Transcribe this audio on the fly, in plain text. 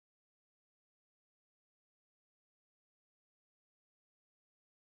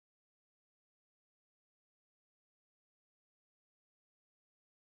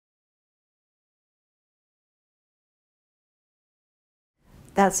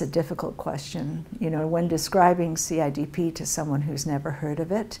That's a difficult question, you know, when describing CIDP to someone who's never heard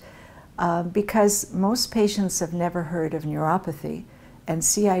of it, because most patients have never heard of neuropathy, and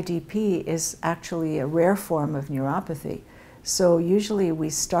CIDP is actually a rare form of neuropathy. So usually we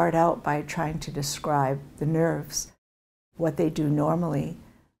start out by trying to describe the nerves, what they do normally,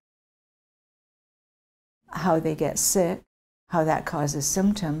 how they get sick, how that causes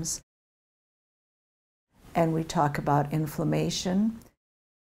symptoms, and we talk about inflammation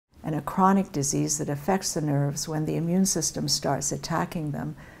and a chronic disease that affects the nerves when the immune system starts attacking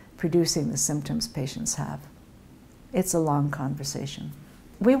them, producing the symptoms patients have. It's a long conversation.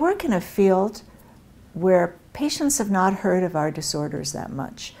 We work in a field where patients have not heard of our disorders that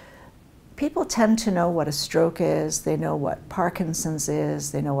much. People tend to know what a stroke is, they know what Parkinson's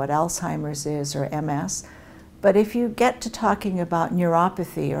is, they know what Alzheimer's is or MS, but if you get to talking about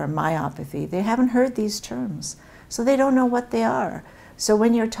neuropathy or myopathy, they haven't heard these terms, so they don't know what they are. So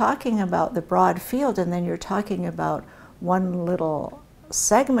when you're talking about the broad field and then you're talking about one little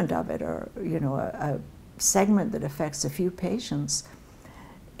segment of it, or you know, a segment that affects a few patients,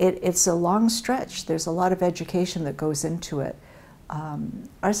 it's a long stretch. There's a lot of education that goes into it.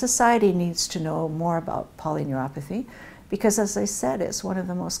 Our society needs to know more about polyneuropathy because, as I said, it's one of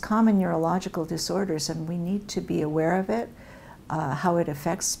the most common neurological disorders, and we need to be aware of it, how it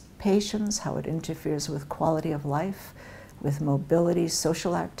affects patients, how it interferes with quality of life, with mobility,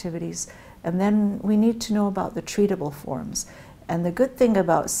 social activities, and then we need to know about the treatable forms. And the good thing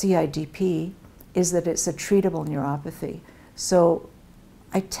about CIDP is that it's a treatable neuropathy. So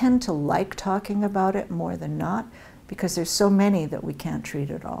I tend to like talking about it more than not because there's so many that we can't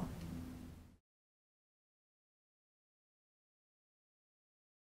treat at all.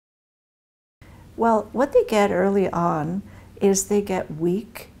 Well, what they get early on is they get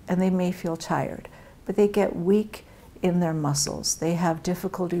weak and they may feel tired, but they get weak in their muscles. They have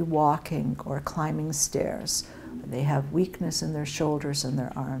difficulty walking or climbing stairs. They have weakness in their shoulders and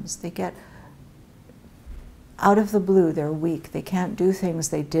their arms. They get out of the blue, they're weak. They can't do things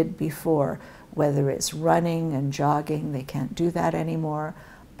they did before, whether it's running and jogging, they can't do that anymore.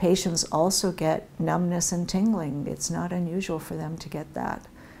 Patients also get numbness and tingling. It's not unusual for them to get that.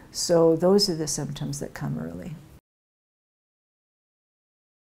 So those are the symptoms that come early.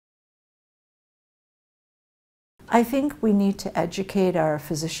 I think we need to educate our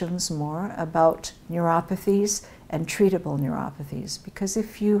physicians more about neuropathies and treatable neuropathies, because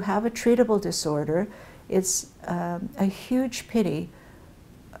if you have a treatable disorder, it's a huge pity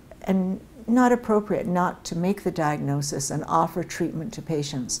and not appropriate not to make the diagnosis and offer treatment to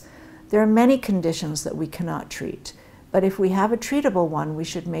patients. There are many conditions that we cannot treat, but if we have a treatable one, we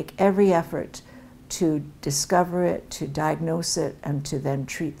should make every effort to discover it, to diagnose it, and to then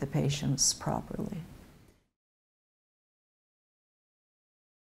treat the patients properly.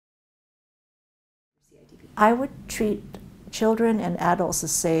 I would treat children and adults the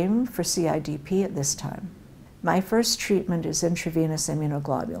same for CIDP at this time. My first treatment is intravenous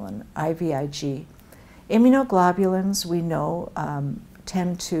immunoglobulin, IVIG. Immunoglobulins, we know,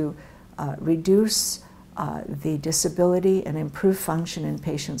 tend to reduce the disability and improve function in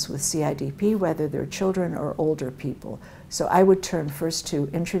patients with CIDP, whether they're children or older people. So I would turn first to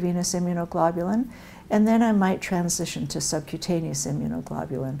intravenous immunoglobulin, and then I might transition to subcutaneous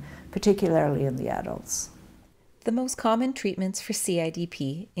immunoglobulin, particularly in the adults. The most common treatments for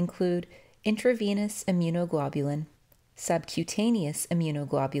CIDP include intravenous immunoglobulin, subcutaneous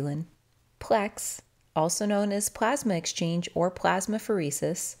immunoglobulin, PLEX, also known as plasma exchange or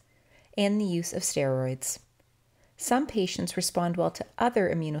plasmapheresis, and the use of steroids. Some patients respond well to other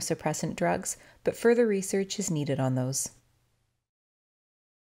immunosuppressant drugs, but further research is needed on those.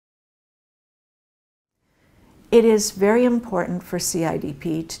 It is very important for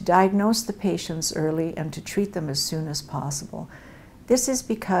CIDP to diagnose the patients early and to treat them as soon as possible. This is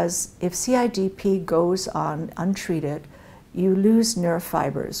because if CIDP goes on untreated, you lose nerve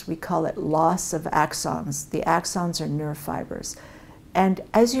fibers. We call it loss of axons. The axons are nerve fibers. And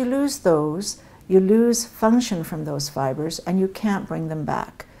as you lose those, you lose function from those fibers and you can't bring them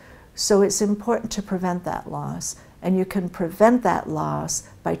back. So it's important to prevent that loss. And you can prevent that loss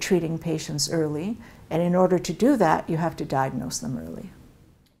by treating patients early. And in order to do that, you have to diagnose them early.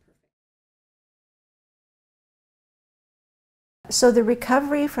 So the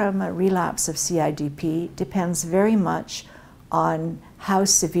recovery from a relapse of CIDP depends very much on how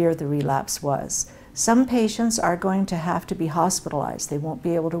severe the relapse was. Some patients are going to have to be hospitalized. They won't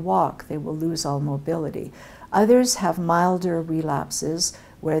be able to walk. They will lose all mobility. Others have milder relapses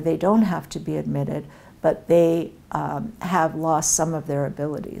where they don't have to be admitted, but they have lost some of their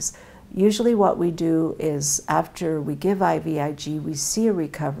abilities. Usually what we do is after we give IVIG, we see a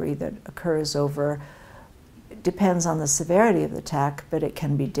recovery that occurs over, depends on the severity of the attack, but it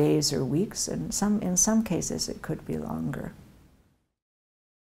can be days or weeks, and in some cases it could be longer.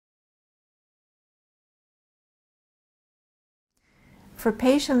 For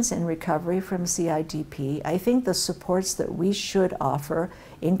patients in recovery from CIDP, I think the supports that we should offer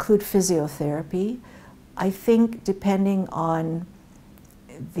include physiotherapy. I think depending on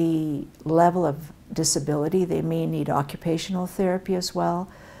the level of disability, they may need occupational therapy as well.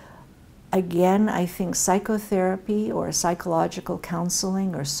 Again, I think psychotherapy or psychological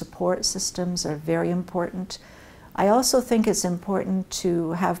counseling or support systems are very important. I also think it's important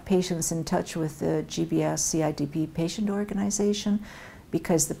to have patients in touch with the GBS-CIDP patient organization,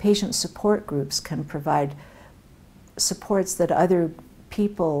 because the patient support groups can provide supports that other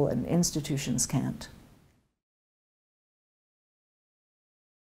people and institutions can't.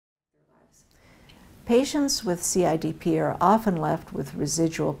 Patients with CIDP are often left with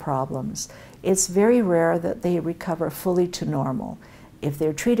residual problems. It's very rare that they recover fully to normal. If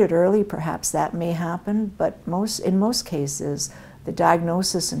they're treated early, perhaps that may happen, but in most cases, the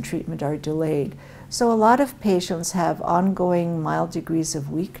diagnosis and treatment are delayed. So a lot of patients have ongoing mild degrees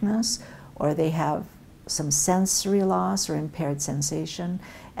of weakness, or they have some sensory loss or impaired sensation,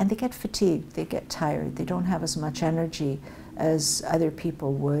 and they get fatigued, they get tired, they don't have as much energy as other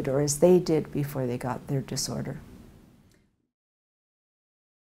people would or as they did before they got their disorder.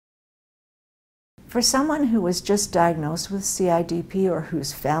 For someone who was just diagnosed with CIDP or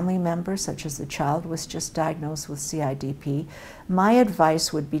whose family member, such as the child, was just diagnosed with CIDP, my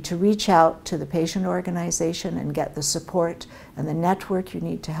advice would be to reach out to the patient organization and get the support and the network you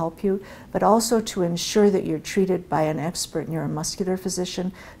need to help you, but also to ensure that you're treated by an expert neuromuscular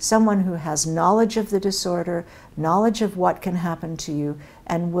physician, someone who has knowledge of the disorder, knowledge of what can happen to you,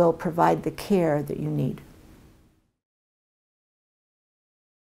 and will provide the care that you need.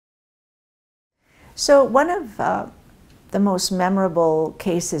 So one of the most memorable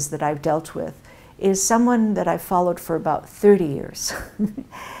cases that I've dealt with is someone that I've followed for about 30 years.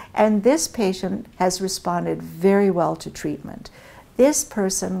 And this patient has responded very well to treatment. This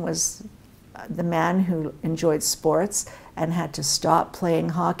person was the man who enjoyed sports and had to stop playing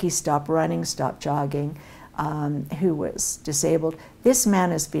hockey, stop running, stop jogging, who was disabled. This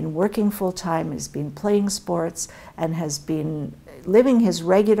man has been working full-time, has been playing sports, and has been living his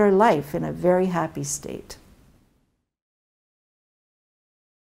regular life in a very happy state.